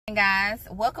Guys,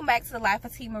 welcome back to the Life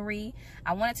of T. Marie.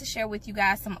 I wanted to share with you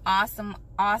guys some awesome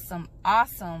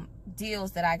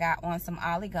deals that I got on some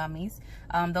Olly gummies.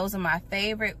 Those are my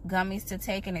favorite gummies to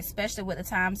take, and especially with the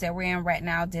times that we're in right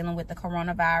now dealing with the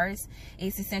coronavirus.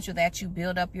 It's essential that you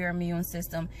build up your immune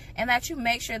system and that you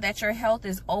make sure that your health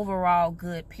is overall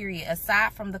good, period,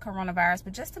 aside from the coronavirus,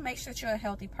 but just to make sure that you're a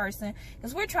healthy person,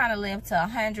 because we're trying to live to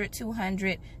 100,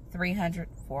 200, 300,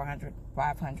 400,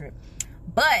 500.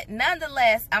 But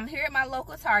nonetheless, I'm here at my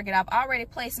local Target. I've already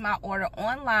placed my order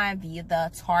online via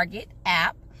the Target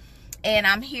app. And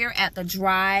I'm here at the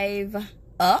drive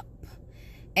up.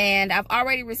 And I've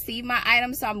already received my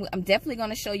items. So I'm definitely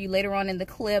going to show you later on in the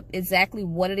clip exactly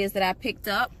what it is that I picked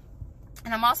up.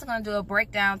 And I'm also going to do a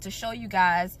breakdown to show you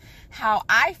guys how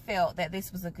I felt that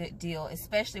this was a good deal,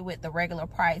 especially with the regular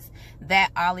price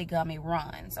that Olly gummy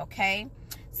runs, okay?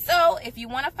 So if you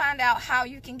want to find out how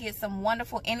you can get some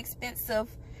wonderful, inexpensive,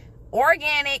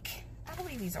 organic, I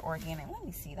believe these are organic. Let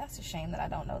me see. That's a shame that I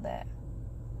don't know that.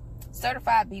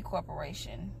 Certified B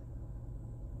Corporation.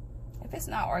 If it's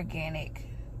not organic,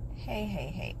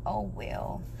 hey, oh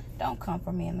well. Don't come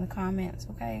for me in the comments,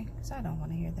 okay? Because I don't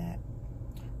want to hear that.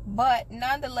 But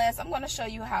nonetheless, I'm going to show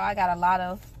you how I got a lot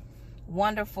of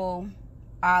wonderful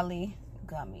Olly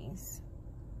gummies.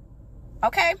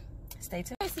 Okay? Stay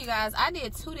tuned. So you guys, I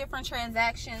did 2 different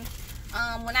transactions.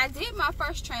 When I did my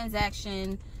first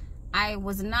transaction, I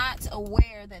was not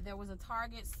aware that there was a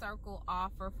Target Circle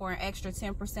offer for an extra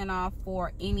 10% off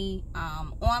for any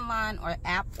online or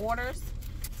app orders.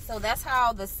 So that's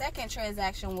how the second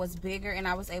transaction was bigger and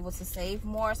I was able to save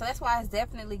more. So that's why it's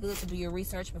definitely good to do your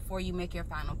research before you make your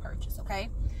final purchase, okay?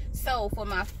 So for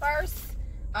my first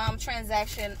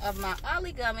transaction of my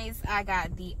Olly gummies, I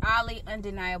got the Olly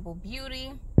Undeniable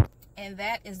Beauty. And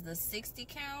that is the 60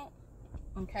 count,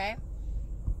 okay?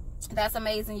 That's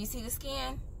amazing. You see the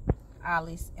skin?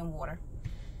 Olly's and water.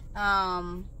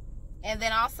 And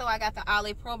then also I got the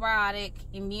Olly Probiotic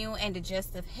Immune and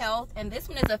Digestive Health. And this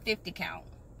one is a 50 count,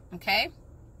 okay?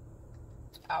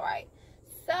 All right.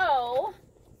 So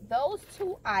those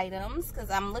 2 items,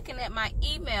 because I'm looking at my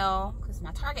email, because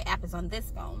my Target app is on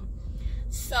this phone.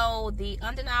 So the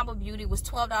Undeniable Beauty was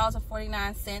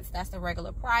 $12.49. That's the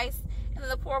regular price. And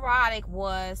the probiotic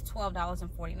was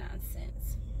 $12.49.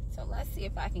 So let's see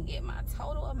if I can get my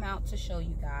total amount to show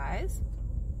you guys.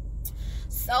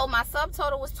 So my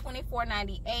subtotal was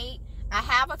 $24.98. I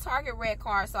have a Target Red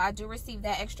card, so I do receive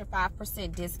that extra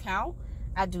 5% discount.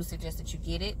 I do suggest that you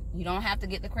get it. You don't have to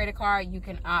get the credit card. You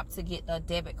can opt to get the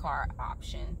debit card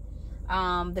option.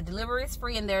 The delivery is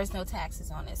free and there's no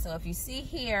taxes on it. So if you see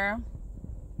here,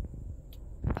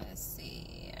 let's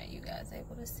see, are you guys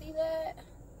able to see that?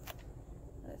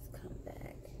 Let's come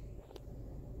back.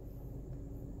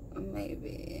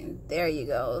 Maybe there you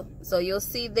go. So you'll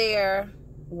see there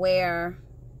where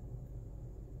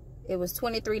it was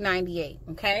 $23.98,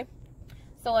 okay?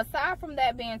 So aside from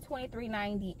that being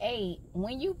 $23.98,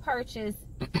 when you purchase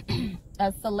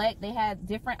a select, they had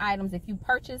different items. If you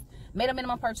made a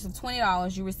minimum purchase of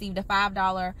 $20, you received a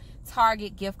 $5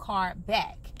 Target gift card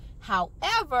back.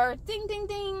 However, ding ding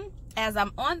ding, as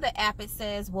I'm on the app, it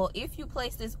says, well, if you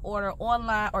place this order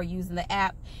online or using the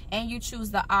app and you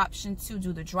choose the option to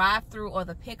do the drive-through or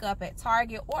the pickup at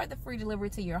Target or the free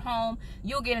delivery to your home,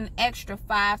 you'll get an extra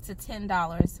 $5 to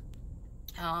 $10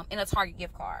 in a Target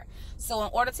gift card. So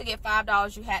in order to get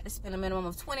 $5, you had to spend a minimum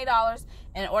of $20,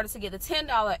 and in order to get the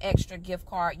 $10 extra gift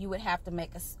card, you would have to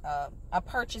make a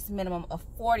purchase minimum of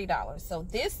 $40. So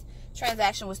this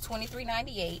transaction was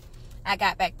 $23.98. I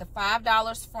got back the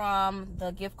 $5 from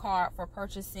the gift card for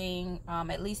purchasing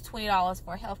at least $20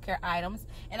 for healthcare items.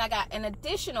 And I got an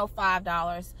additional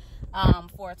 $5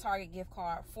 for a Target gift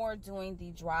card for doing the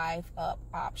drive up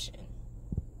option.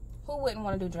 Who wouldn't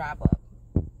want to do drive up?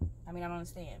 I mean, I don't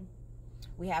understand.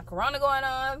 We have Corona going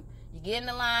on. You get in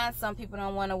the line. Some people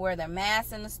don't want to wear their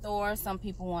masks in the store. Some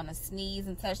people want to sneeze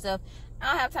and touch stuff.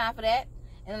 I don't have time for that.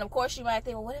 And then, of course, you might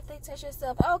think, well, what if they touch your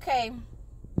stuff? Okay.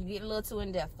 You get a little too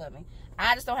in-depth for me.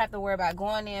 I just don't have to worry about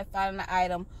going in, finding the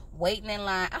item, waiting in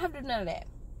line. I don't have to do none of that.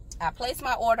 I place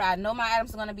my order. I know my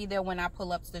items are going to be there when I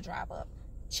pull up to the drive-up.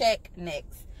 Check,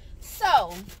 next.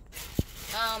 So,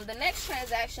 the next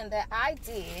transaction that I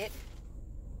did...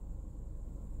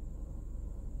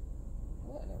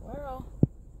 What in the world?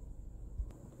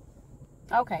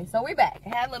 Okay, so we're back. I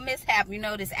had a little mishap. You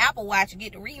know, this Apple Watch, you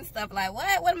get to reading stuff like,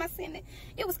 what? What am I seeing?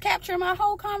 It was capturing my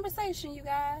whole conversation, you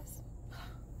guys.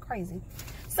 Crazy.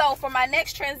 So for my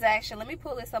next transaction, let me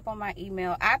pull this up on my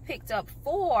email. I picked up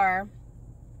 4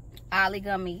 Olly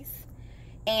gummies,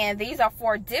 and these are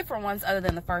 4 different ones other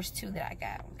than the first 2 that I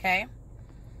got, okay?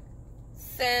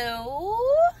 So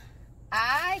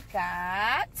I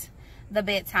got the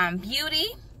Bedtime Beauty,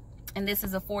 and this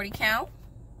is a 40 count.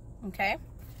 Okay.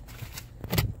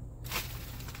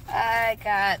 I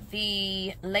got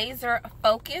the Laser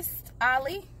Focused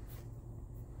Olly.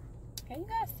 Can you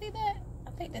guys see that?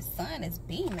 I think the sun is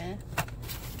beaming.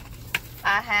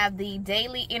 I have the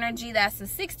Daily Energy, that's a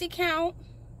 60 count.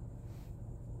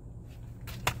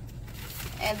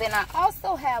 And then I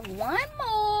also have one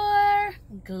more,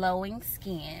 Glowing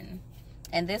Skin.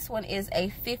 And this one is a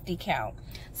 50 count.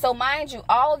 So mind you,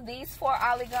 all of these 4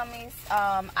 Olly gummies,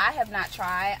 I have not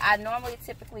tried. I normally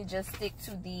typically just stick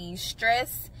to the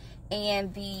Stress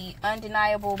and the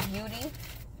Undeniable Beauty,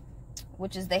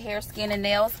 which is the hair, skin, and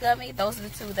nails gummy. Those are the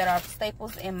 2 that are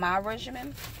staples in my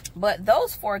regimen. But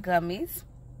those 4 gummies,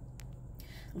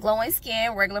 Glowing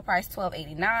Skin, regular price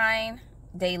 $12.89.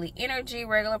 Daily Energy,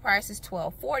 regular price is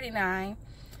 $12.49.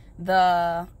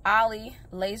 The Olly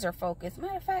Laser Focus.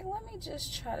 Matter of fact, let me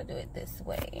just try to do it this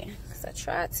way. Because I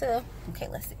tried to. Okay,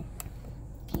 let's see.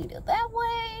 Can you do it that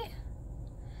way?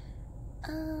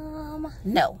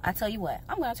 No, I tell you what,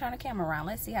 I'm gonna turn the camera around.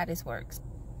 Let's see how this works.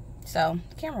 So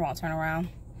the camera won't turn around.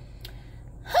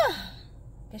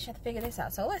 Guess you have to figure this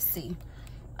out. So let's see.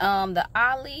 The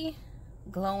Olly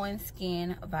Glowing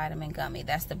Skin Vitamin Gummy.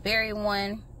 That's the berry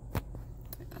one.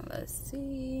 Let's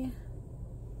see.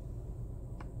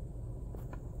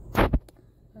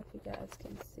 Hope you guys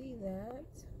can see that.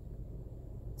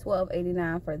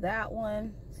 $12.89 for that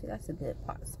one. See, that's a good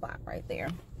spot right there.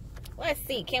 Let's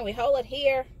see, can we hold it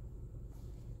here?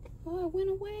 Oh, it went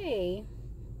away.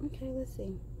 Okay, let's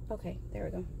see. Okay, there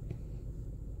we go.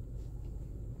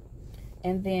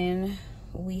 And then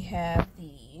we have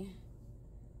the,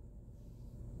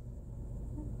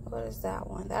 what is that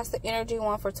one? That's the Energy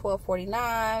one for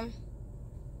 $12.49.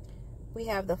 We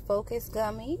have the Focus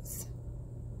Gummies.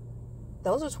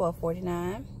 Those are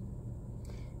 $12.49.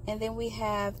 And then we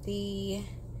have the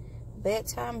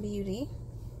Bedtime Beauty.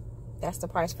 That's the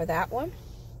price for that one.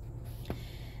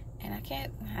 And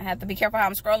I have to be careful how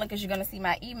I'm scrolling because you're going to see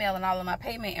my email and all of my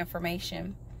payment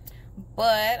information.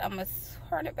 But I'm going to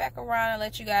turn it back around and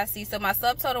let you guys see. So my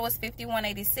subtotal was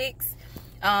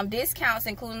 $51.86. Discounts,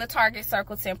 including the Target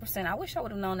Circle, 10%. I wish I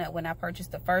would have known that when I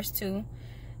purchased the first 2.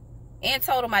 In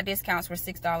total, my discounts were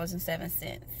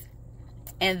 $6.07.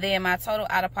 And then my total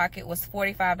out of pocket was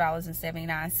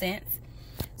 $45.79.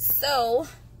 So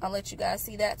I'll let you guys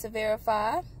see that to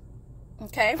verify.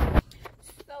 Okay.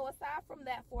 So aside from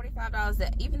that $45,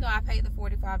 that even though I paid the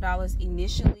 $45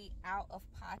 initially out of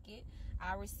pocket,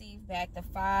 I received back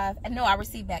I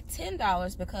received back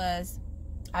 $10 because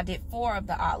I did 4 of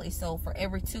the Olly. So for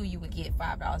every 2 you would get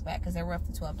 $5 back because they were up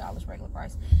to $12 regular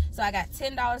price. So I got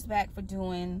 $10 back for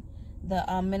doing the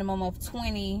minimum of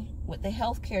 20 with the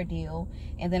healthcare deal.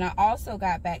 And then I also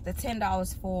got back the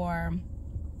 $10 for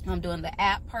doing the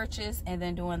app purchase and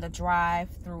then doing the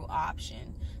drive-through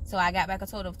option. So I got back a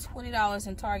total of $20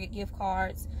 in Target gift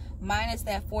cards minus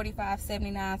that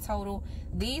 $45.79 total.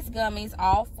 These gummies,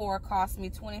 all 4, cost me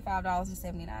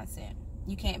 $25.79.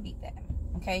 You can't beat that.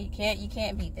 Okay, you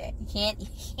can't beat that. You can't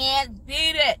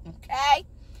beat it. Okay.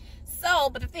 So,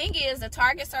 but the thing is, the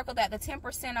Target Circle, that the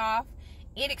 10% off,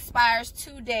 it expires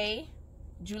today,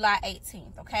 July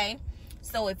 18th. Okay.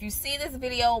 So if you see this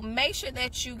video, make sure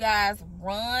that you guys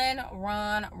run,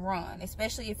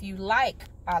 especially if you like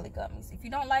Olly gummies. If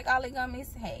you don't like Olly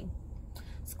gummies, hey,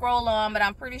 scroll on, but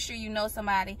I'm pretty sure you know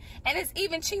somebody. And it's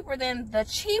even cheaper than the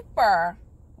cheapest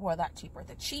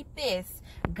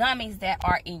gummies that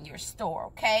are in your store,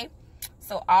 okay?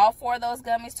 So all 4 of those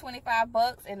gummies,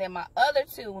 $25, and then my other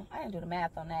 2, I didn't do the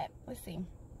math on that. Let's see.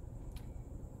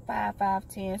 5,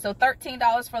 10. So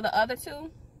 $13 for the other 2.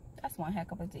 That's one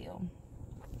heck of a deal.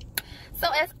 So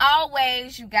as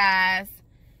always, you guys,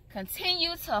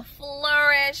 continue to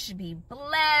flourish, be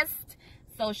blessed,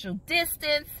 social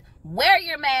distance, wear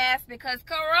your mask because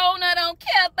Corona don't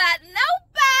care about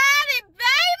nobody,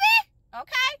 baby.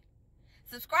 Okay?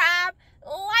 Subscribe,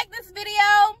 like this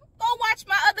video, go watch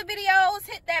my other videos,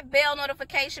 hit that bell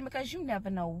notification because you never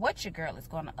know what your girl is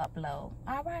going to upload.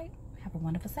 All right? Have a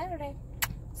wonderful Saturday.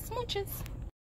 Smooches.